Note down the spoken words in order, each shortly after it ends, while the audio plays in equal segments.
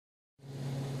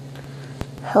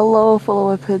Hello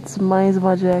fellow pits, my name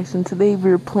is Jackson. Today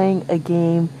we're playing a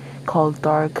game called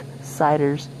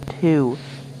Darksiders 2.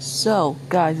 So,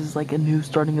 guys, it's like a new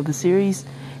starting of the series.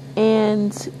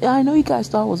 And I know you guys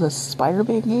thought I was a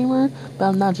Spider-Man gamer, but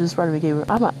I'm not just a Spider-Man gamer.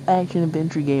 I'm an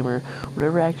action-adventure gamer.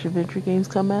 Whatever action-adventure games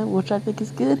come out, which I think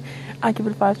is good, I give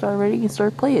it a 5-star rating and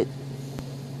start play it.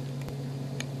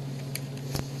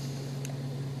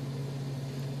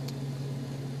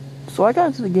 So I got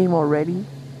into the game already,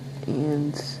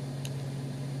 and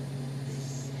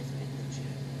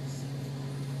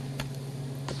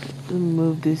let me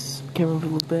move this camera a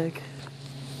little back.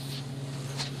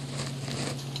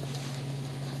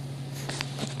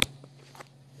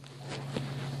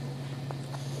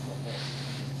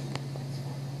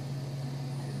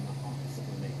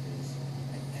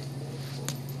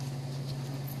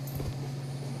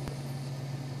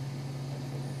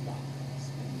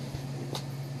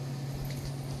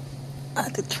 I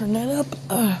have to turn that up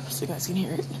so you guys can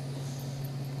hear it.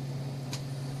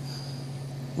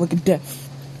 Look at Death.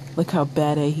 Look how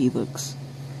bad he looks.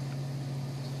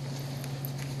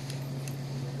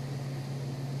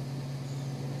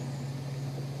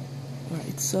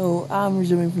 Alright, so I'm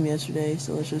resuming from yesterday,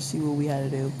 so let's just see what we had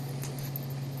to do.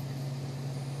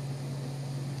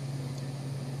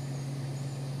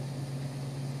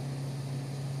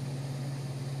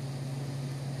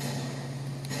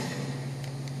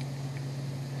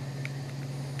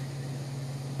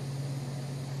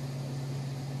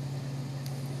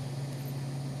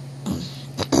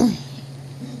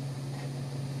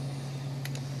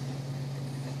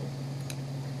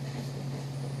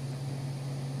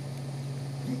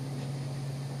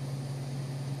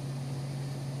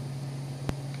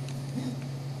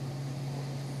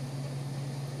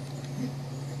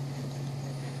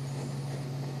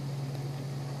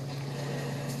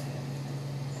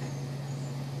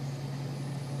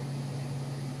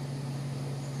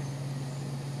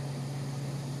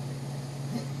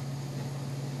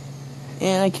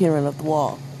 And I can't run up the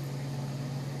wall.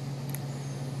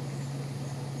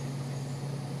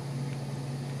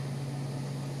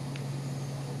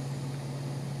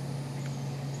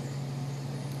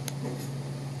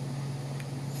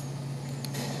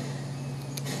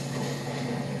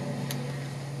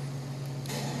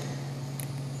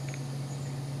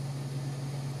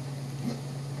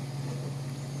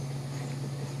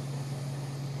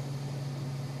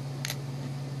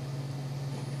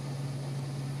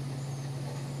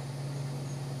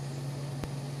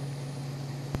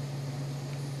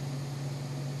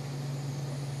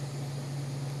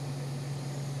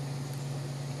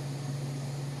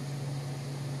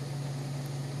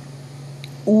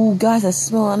 Ooh, guys, I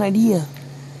smell an idea.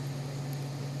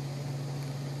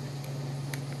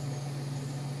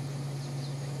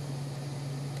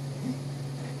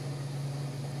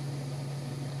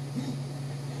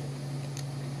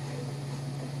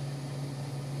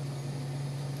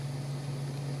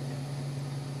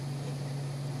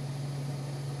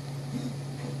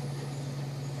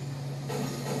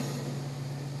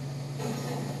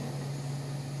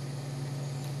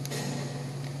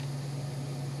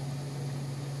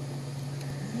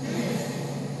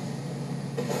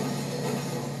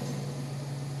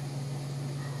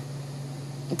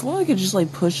 If only I could just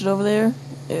like push it over there.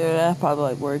 Yeah, that probably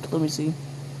like work. Let me see.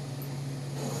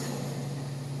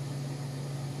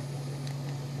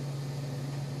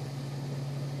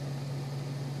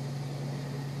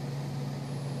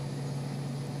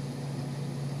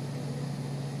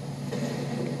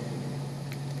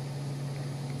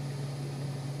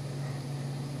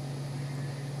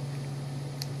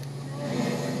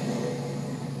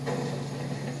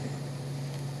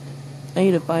 I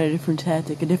need to find a different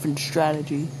tactic, a different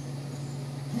strategy.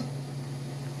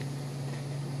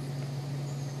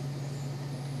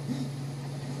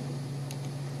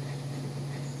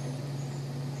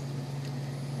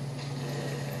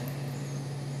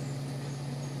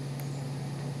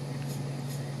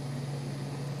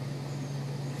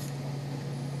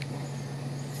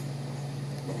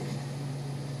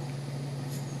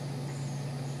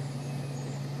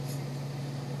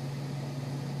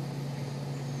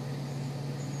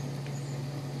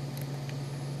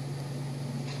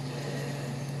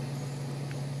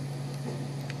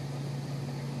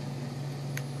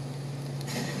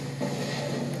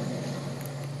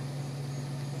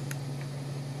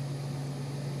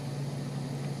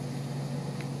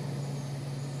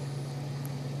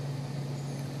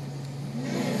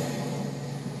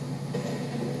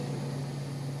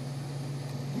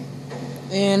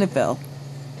 And it fell.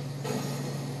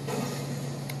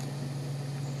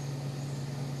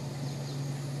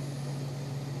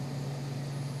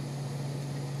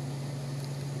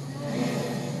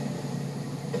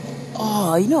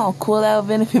 Oh, you know how cool that would have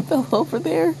been if it fell over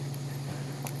there?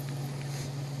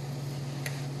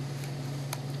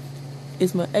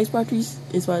 It's my Xbox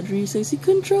 360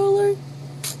 controller.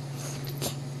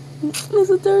 It's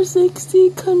a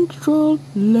 360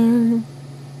 controller.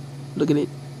 Look at it.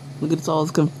 Look at all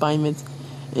its confinements.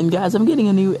 And guys, I'm getting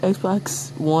a new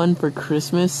Xbox One for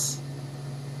Christmas.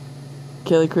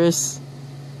 Killer Chris,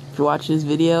 if you watch this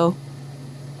video,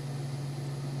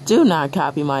 do not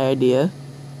copy my idea.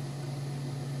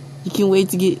 You can wait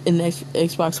to get an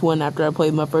Xbox One after I play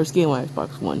my first game on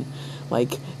Xbox One, like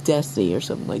Destiny or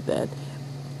something like that.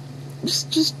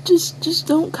 Just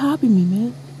don't copy me,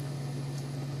 man.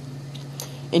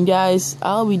 And guys,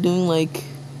 I'll be doing like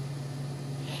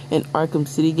an Arkham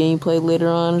City gameplay later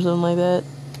on or something like that.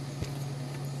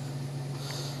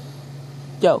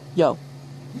 Yo.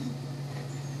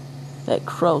 That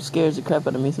crow scares the crap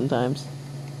out of me sometimes.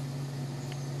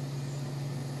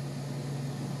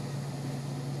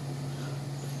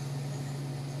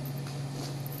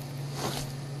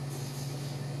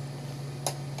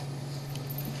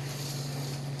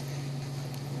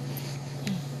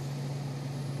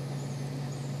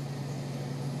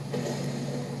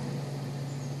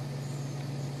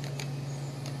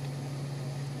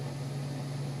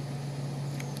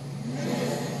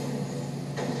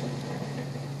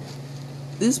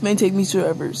 This may take me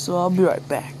forever, so I'll be right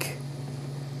back.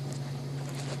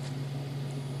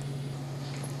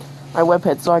 My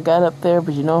webhead's all got up there,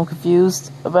 but you know I'm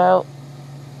confused about?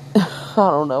 I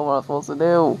don't know what I'm supposed to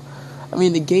do. I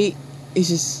mean, the gate is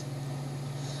just,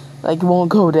 like, it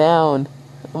won't go down.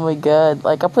 Oh my god.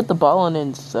 Like, I put the ball in it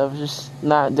and stuff, just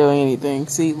not doing anything.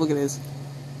 See, look at this.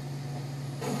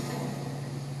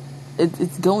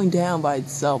 It's going down by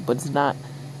itself, but it's not,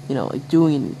 you know, like,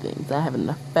 doing anything. It's not having an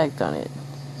effect on it.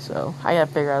 So, I gotta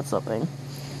figure out something.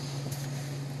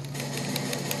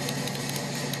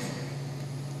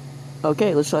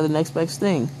 Okay, let's try the next best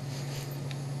thing.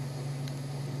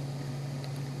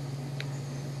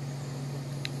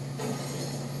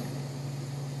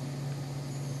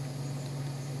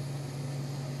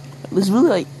 Let's really,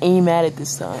 like, aim at it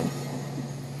this time.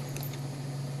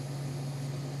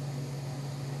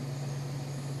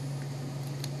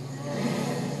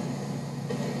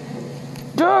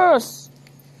 Yes!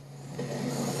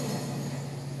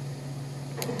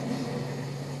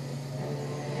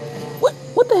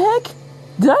 What the heck?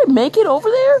 Did I make it over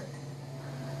there?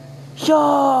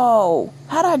 Yo!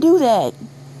 How'd I do that?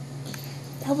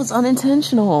 That was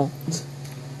unintentional.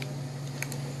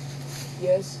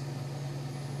 Yes.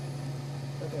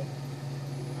 Okay.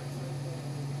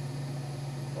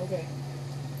 Okay.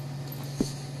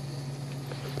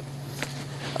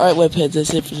 Alright, webheads,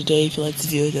 that's it for today. If you like this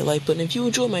video, hit that like button. If you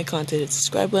enjoy my content, hit the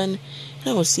subscribe button. And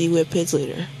I will see you webheads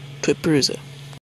later. Twitperuza.